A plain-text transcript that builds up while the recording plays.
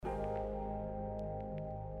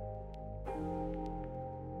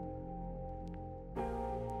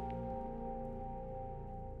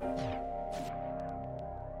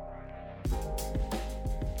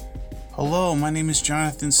Hello, my name is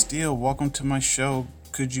Jonathan Steele. Welcome to my show,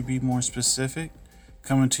 Could You Be More Specific?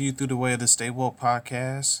 Coming to you through the way of the Stay Woke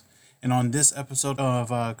podcast. And on this episode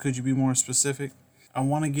of Could You Be More Specific, I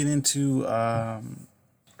want to get into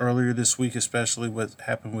earlier this week, especially what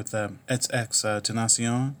happened with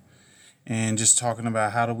Tentacion, and just talking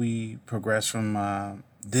about how do we progress from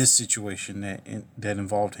this situation that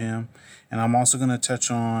involved him. And I'm also going to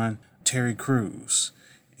touch on Terry Crews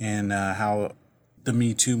and how the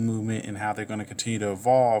Me Too movement and how they're going to continue to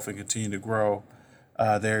evolve and continue to grow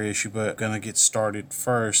their issue. But going to get started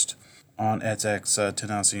first on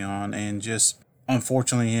Tentacion and just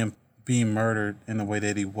unfortunately him being murdered in the way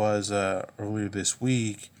that he was earlier this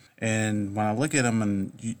week. And when I look at him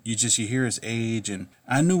and you hear his age, and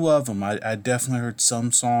I knew of him. I definitely heard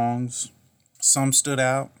some songs. Some stood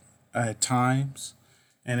out at times.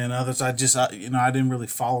 And then others, I didn't really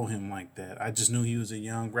follow him like that. I just knew he was a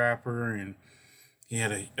young rapper and he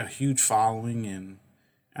had a huge following. And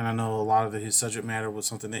I know a lot of his subject matter was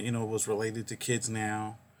something that, was related to kids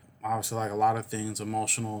now. Obviously, like a lot of things,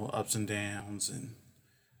 emotional ups and downs,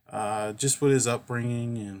 and just with his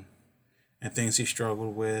upbringing and things he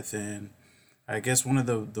struggled with. And I guess one of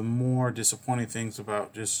the more disappointing things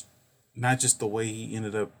about just not just the way he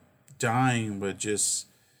ended up dying, but just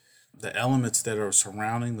the elements that are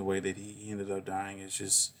surrounding the way that he ended up dying is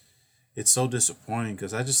just, it's so disappointing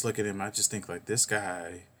because I just look at him, I just think like this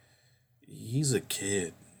guy, he's a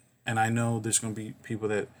kid. And I know there's going to be people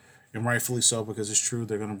that, and rightfully so, because it's true,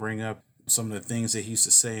 they're going to bring up some of the things that he used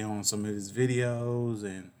to say on some of his videos,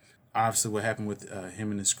 and obviously what happened with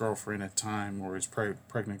him and his girlfriend at the time, or his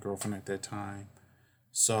pregnant girlfriend at that time.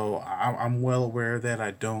 So I'm well aware of that.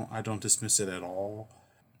 I don't dismiss it at all.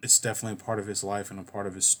 It's definitely a part of his life and a part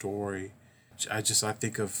of his story. I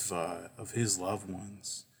think of his loved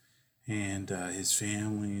ones and his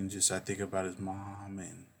family, and just I think about his mom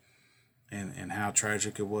and how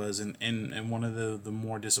tragic it was. And one of the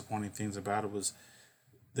more disappointing things about it was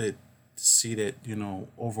that to see that,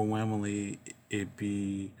 overwhelmingly it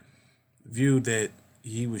be viewed that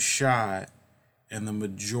he was shot and the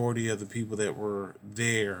majority of the people that were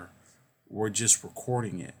there were just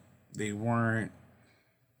recording it. They weren't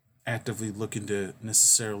actively looking to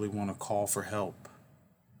necessarily want to call for help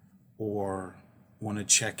or want to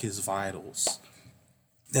check his vitals.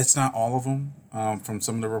 That's not all of them. From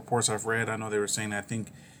some of the reports I've read, I know they were saying, I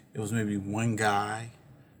think it was maybe one guy,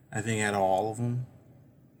 I think out of all of them,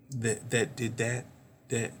 that did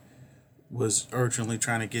that was urgently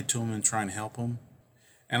trying to get to him and trying to help him.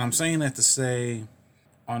 And I'm saying that to say,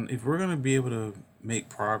 if we're going to be able to make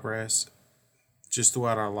progress just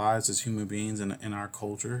throughout our lives as human beings and in our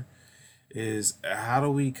culture, is how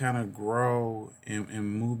do we kind of grow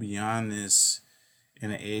and move beyond this in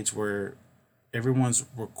an age where everyone's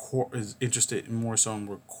is interested more so in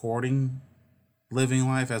recording living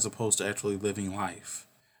life as opposed to actually living life.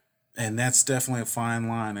 And that's definitely a fine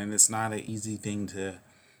line, and it's not an easy thing to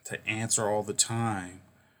answer all the time.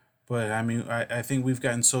 But I mean, I think we've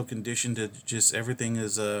gotten so conditioned to just everything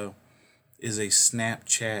is a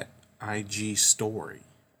Snapchat IG story.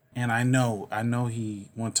 And I know he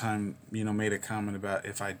one time, made a comment about,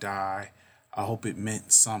 if I die, I hope it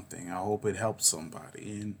meant something. I hope it helped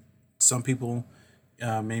somebody. And some people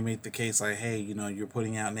may make the case like, hey, you're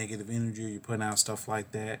putting out negative energy, you're putting out stuff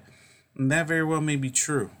like that. And that very well may be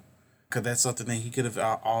true, because that's something that he could have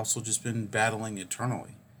also just been battling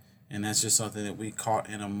eternally. And that's just something that we caught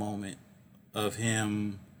in a moment of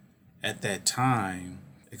him at that time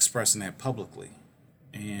expressing that publicly.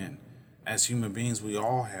 And as human beings, we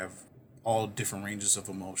all have all different ranges of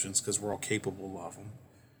emotions because we're all capable of them.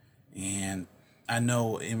 And I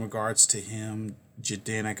know in regards to him,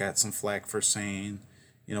 Jadena got some flack for saying,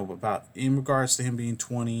 about in regards to him being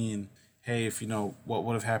 20 and, hey, if what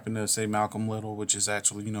would have happened to, say, Malcolm Little, which is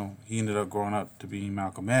actually, he ended up growing up to be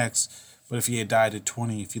Malcolm X. But if he had died at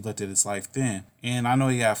 20, if he looked at his life then, and I know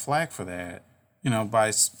he got flack for that,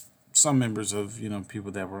 by some members of,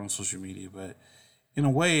 people that were on social media, but in a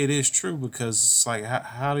way it is true, because it's like,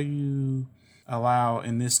 how do you allow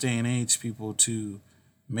in this day and age people to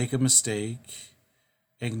make a mistake,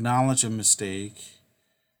 acknowledge a mistake,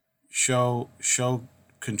 show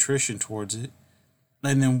contrition towards it,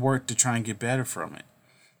 and then work to try and get better from it?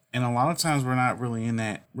 And a lot of times we're not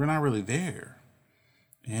really there.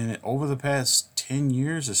 And over the past 10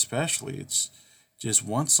 years especially, it's just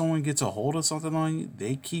once someone gets a hold of something on you,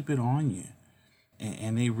 they keep it on you.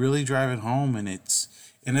 And they really drive it home, and it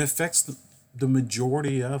affects the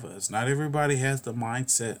majority of us. Not everybody has the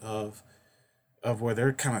mindset of where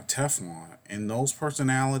they're kind of Teflon, and those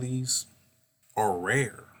personalities are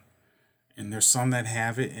rare. And there's some that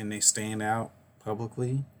have it and they stand out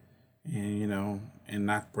publicly, and and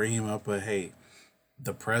not bring him up. But hey,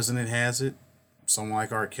 the president has it. Someone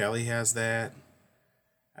like R. Kelly has that.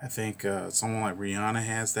 I think someone like Rihanna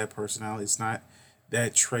has that personality. It's not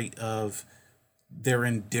that trait of they're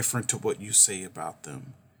indifferent to what you say about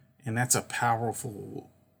them, and that's a powerful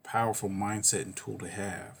mindset and tool to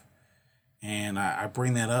have. And I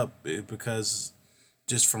bring that up because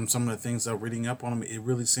just from some of the things I'm reading up on him, it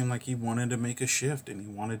really seemed like he wanted to make a shift and he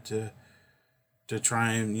wanted to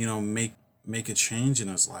try and make a change in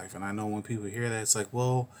his life. And I know when people hear that, it's like,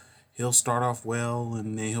 well, he'll start off well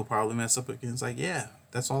and then he'll probably mess up again. It's like, yeah,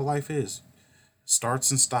 that's all life is.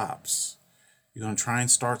 Starts and stops. You're gonna try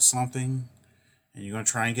and start something and you're gonna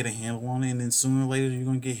try and get a handle on it, and then sooner or later you're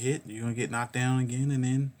gonna get hit, you're gonna get knocked down again, and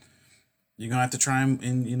then you're gonna have to try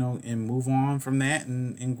and move on from that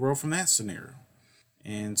and grow from that scenario.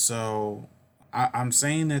 And so I'm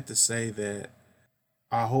saying that to say that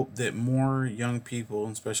I hope that more young people,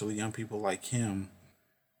 especially young people like him,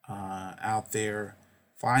 out there,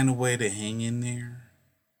 find a way to hang in there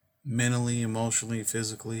mentally, emotionally,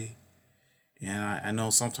 physically. And I know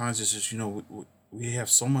sometimes it's just, we have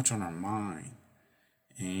so much on our mind.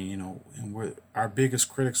 And, and our biggest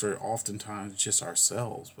critics are oftentimes just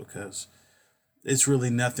ourselves, because it's really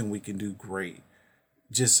nothing we can do great.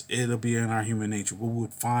 Just it'll be in our human nature. We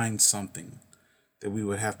would find something that we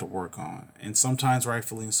would have to work on. And sometimes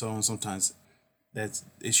rightfully so, and sometimes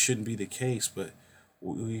it shouldn't be the case, but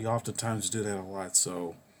we oftentimes do that a lot.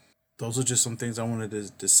 So those are just some things I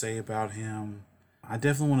wanted to say about him. I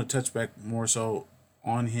definitely want to touch back more so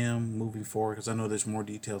on him moving forward, because I know there's more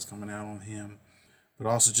details coming out on him. But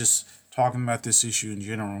also just talking about this issue in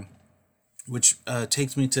general, which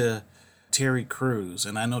takes me to Terry Crews.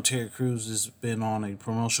 And I know Terry Crews has been on a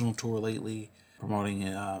promotional tour lately,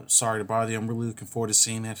 promoting Sorry to Bother You. I'm really looking forward to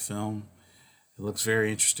seeing that film. It looks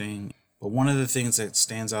very interesting. But one of the things that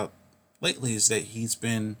stands out lately is that he's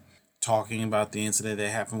been talking about the incident that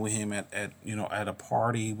happened with him at a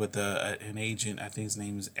party with an agent. I think his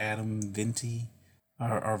name is Adam Venti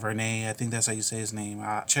or Vernay. I think that's how you say his name.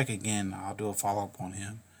 I'll check again. I'll do a follow up on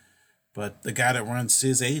him. But the guy that runs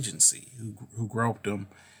his agency who groped him.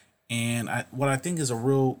 And what I think is a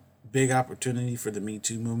real big opportunity for the Me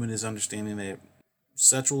Too movement is understanding that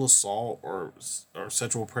sexual assault or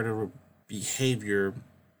sexual predator behavior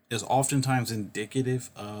is oftentimes indicative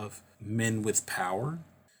of men with power,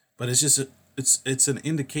 but it's an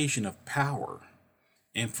indication of power.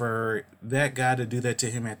 And for that guy to do that to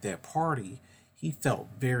him at that party, he felt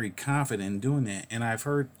very confident in doing that. And I've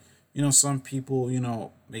heard, some people,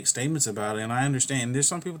 make statements about it, and I understand. There's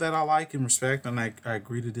some people that I like and respect, and I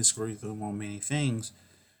agree to disagree with them on many things.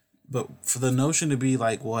 But for the notion to be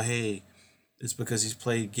like, well, hey, it's because he's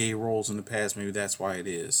played gay roles in the past, maybe that's why it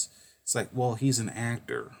is. It's like, well, he's an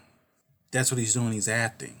actor. That's what he's doing, he's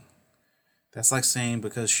acting. That's like saying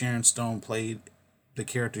because Sharon Stone played the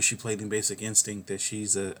character she played in Basic Instinct that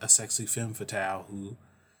she's a sexy femme fatale who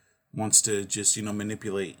wants to just,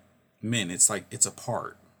 manipulate men. It's like, it's a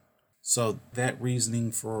part. So that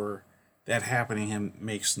reasoning for that happening to him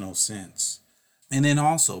makes no sense. And then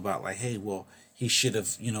also about like, hey, well, he should have,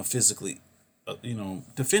 physically,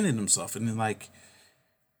 defended himself. And then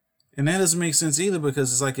and that doesn't make sense either,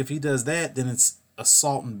 because it's like, if he does that, then it's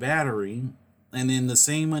assault and battery. And then the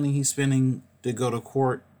same money he's spending to go to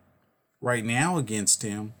court right now against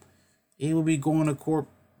him, he will be going to court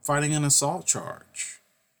fighting an assault charge.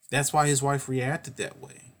 That's why his wife reacted that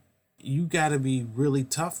way. You got to be really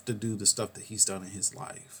tough to do the stuff that he's done in his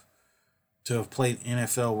life. To have played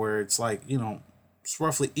NFL, where it's like, it's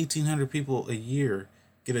roughly 1,800 people a year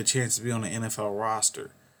get a chance to be on the NFL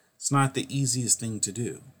roster. It's not the easiest thing to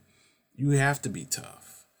do. You have to be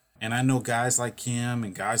tough. And I know guys like him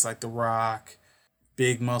and guys like The Rock,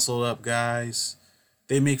 big muscled up guys,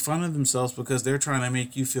 they make fun of themselves because they're trying to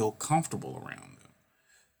make you feel comfortable around them.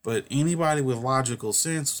 But anybody with logical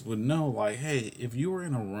sense would know, like, hey, if you were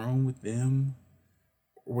in a room with them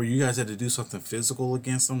where you guys had to do something physical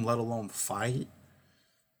against them, let alone fight,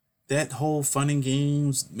 that whole fun and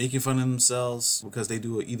games, making fun of themselves because they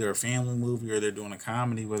do either a family movie or they're doing a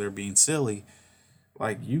comedy where they're being silly,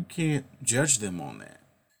 like, you can't judge them on that.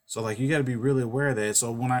 So, like, you got to be really aware of that.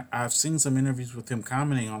 So when I've seen some interviews with him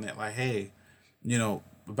commenting on that, like, hey,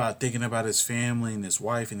 about thinking about his family and his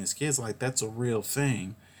wife and his kids, like, that's a real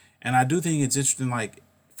thing. And I do think it's interesting, like,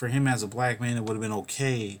 for him as a black man, it would have been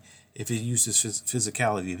okay if he used his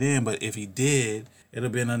physicality then. But if he did, it would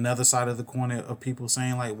have been another side of the coin of people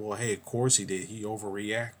saying, like, well, hey, of course he did. He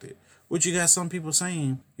overreacted. Which you got some people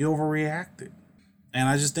saying he overreacted. And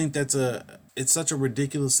I just think it's such a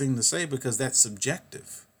ridiculous thing to say, because that's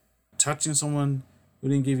subjective. Touching someone who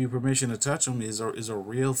didn't give you permission to touch them is a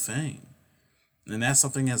real thing. And that's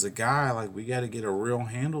something as a guy, like, we got to get a real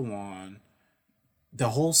handle on. The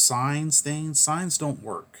whole signs thing, signs don't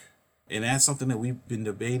work. And that's something that we've been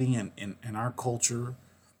debating in our culture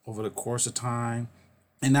over the course of time.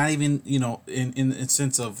 And not even, in the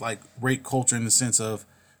sense of like rape culture, in the sense of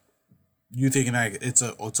you thinking like it's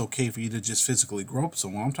okay for you to just physically grope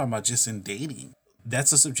someone. I'm talking about just in dating.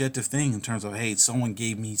 That's a subjective thing in terms of, hey, someone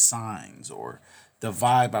gave me signs, or the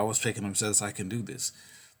vibe I was picking up says I can do this.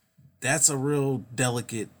 That's a real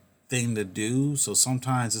delicate thing to do. So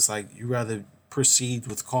sometimes it's like you rather proceed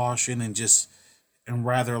with caution and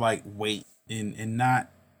rather like wait and not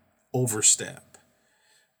overstep.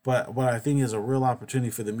 But what I think is a real opportunity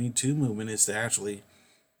for the Me Too movement is to actually,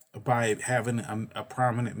 by having a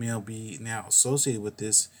prominent male be now associated with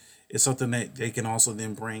this, it's something that they can also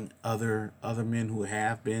then bring other men who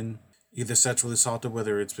have been either sexually assaulted,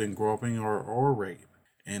 whether it's been groping or rape.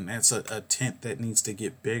 And that's a tent that needs to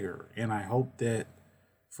get bigger. And I hope that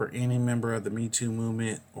for any member of the Me Too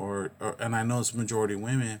movement, or and I know it's majority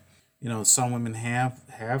women, some women have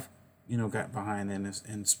got behind that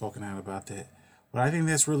and spoken out about that. But I think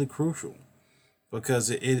that's really crucial, because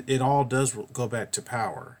it all does go back to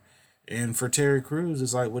power. And for Terry Crews,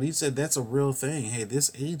 it's like what he said, that's a real thing. Hey,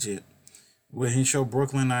 this agent, when his show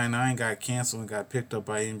Brooklyn Nine-Nine got canceled and got picked up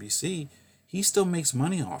by NBC, he still makes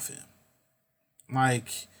money off him.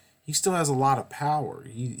 Like, he still has a lot of power.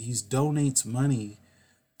 He donates money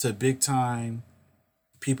to big time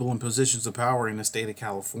people in positions of power in the state of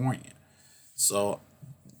California. So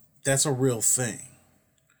that's a real thing.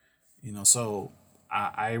 So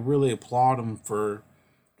I really applaud him for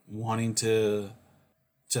wanting to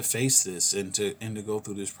face this and to go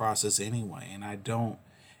through this process anyway. And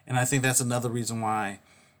I think that's another reason why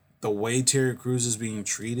the way Terry Crews is being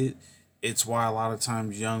treated, it's why a lot of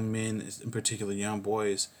times young men, in particular young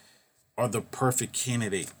boys, are the perfect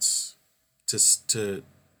candidates to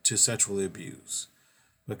sexually abuse.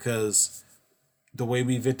 Because the way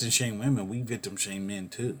we victim shame women, we victim shame men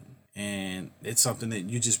too. And it's something that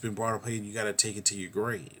you just been brought up, hey, you got to take it to your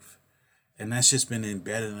grave. And that's just been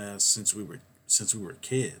embedded in us since we were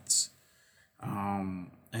kids.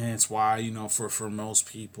 And it's why, for most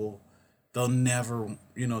people, they'll never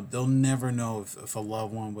know if a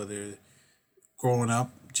loved one, whether growing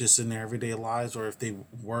up just in their everyday lives or if they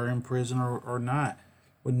were in prison or not,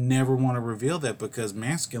 would never want to reveal that, because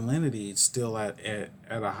masculinity is still at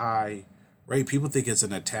a high rate. People think it's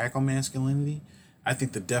an attack on masculinity. I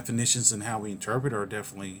think the definitions and how we interpret are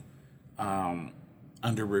definitely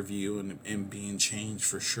under review and being changed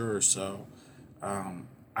for sure. So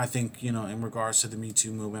I think, in regards to the Me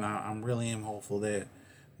Too movement, I'm really am hopeful that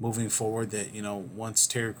moving forward that, once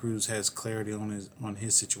Terry Crews has clarity on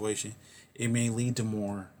his situation, it may lead to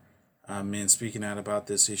more men speaking out about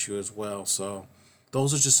this issue as well. So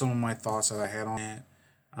those are just some of my thoughts that I had on that.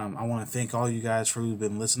 I want to thank all you guys for who've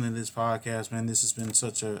been listening to this podcast, man. This has been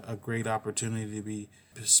such a great opportunity to be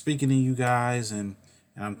speaking to you guys, and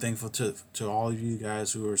I'm thankful to all of you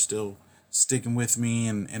guys who are still sticking with me,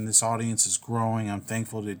 and this audience is growing. I'm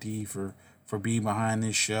thankful to Dee for being behind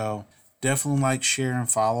this show. Definitely like, share, and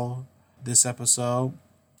follow this episode.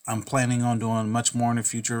 I'm planning on doing much more in the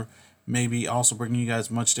future, maybe also bringing you guys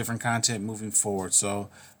much different content moving forward. So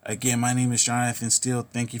again, my name is Jonathan Steele.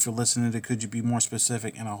 Thank you for listening to Could You Be More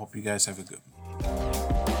Specific, and I hope you guys have a good one.